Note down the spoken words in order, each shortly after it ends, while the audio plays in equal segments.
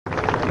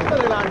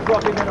and I'm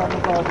dropping in on the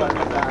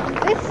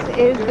Volvo. This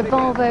is the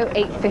Volvo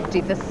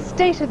 850, the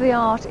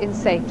state-of-the-art in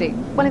safety.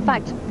 Well, in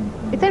fact,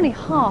 it's only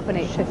half an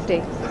 850,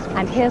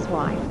 and here's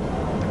why.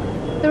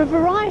 There are a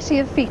variety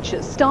of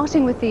features,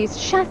 starting with these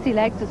chassis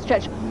legs that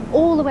stretch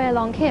all the way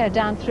along here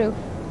down through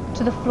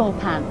to the floor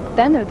pan.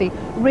 Then there are the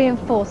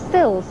reinforced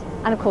sills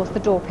and, of course, the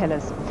door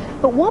pillars.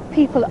 But what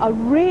people are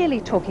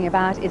really talking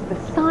about is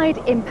the side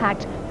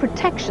impact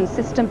protection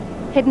system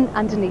hidden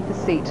underneath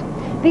the seat.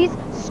 These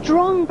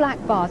strong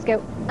black bars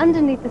go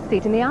underneath the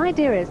seat, and the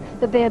idea is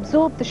that they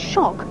absorb the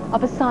shock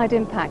of a side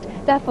impact,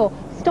 therefore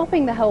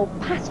stopping the whole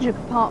passenger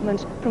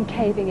compartment from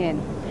caving in.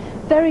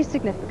 Very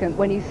significant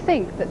when you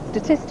think that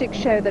statistics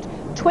show that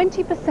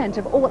 20%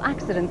 of all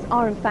accidents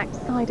are in fact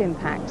side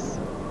impacts.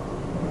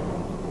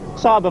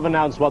 Saab have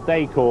announced what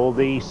they call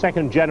the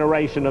second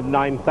generation of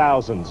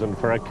 9000s, and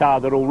for a car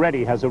that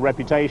already has a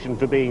reputation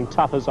for being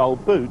tough as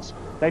old boots,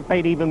 they've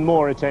paid even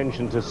more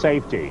attention to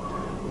safety.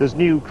 There's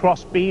new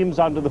cross beams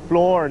under the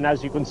floor, and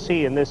as you can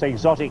see in this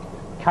exotic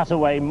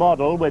cutaway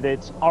model with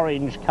its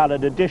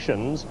orange-coloured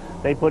additions,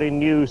 they put in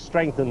new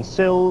strengthened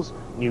sills,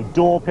 new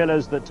door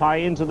pillars that tie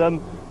into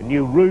them, a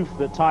new roof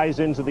that ties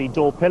into the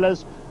door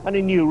pillars, and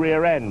a new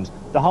rear end.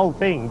 The whole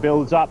thing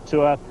builds up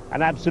to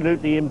an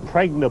absolutely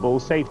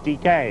impregnable safety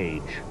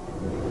cage.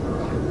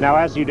 Now,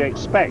 as you'd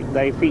expect,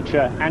 they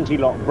feature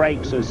anti-lock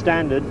brakes as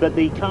standard, but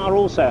the car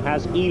also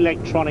has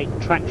electronic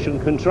traction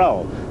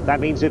control. That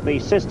means if the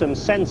system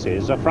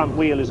senses a front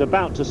wheel is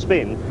about to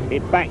spin,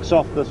 it backs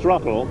off the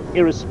throttle,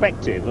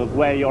 irrespective of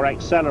where your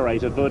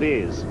accelerator foot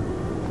is.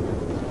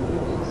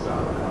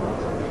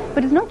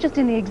 But it's not just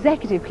in the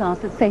executive class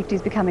that safety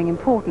is becoming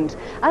important.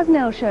 As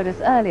Nell showed us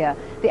earlier,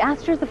 the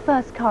Astra is the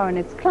first car in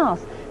its class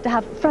to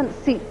have front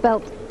seat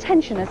belt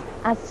tensioners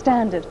as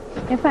standard.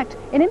 In fact,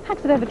 in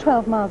impacts of over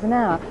 12 miles an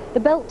hour, the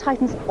belt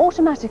tightens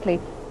automatically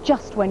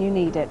just when you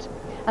need it.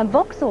 And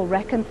Vauxhall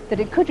reckon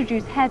that it could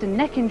reduce head and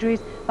neck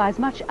injuries by as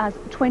much as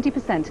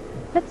 20%.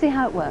 Let's see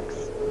how it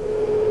works.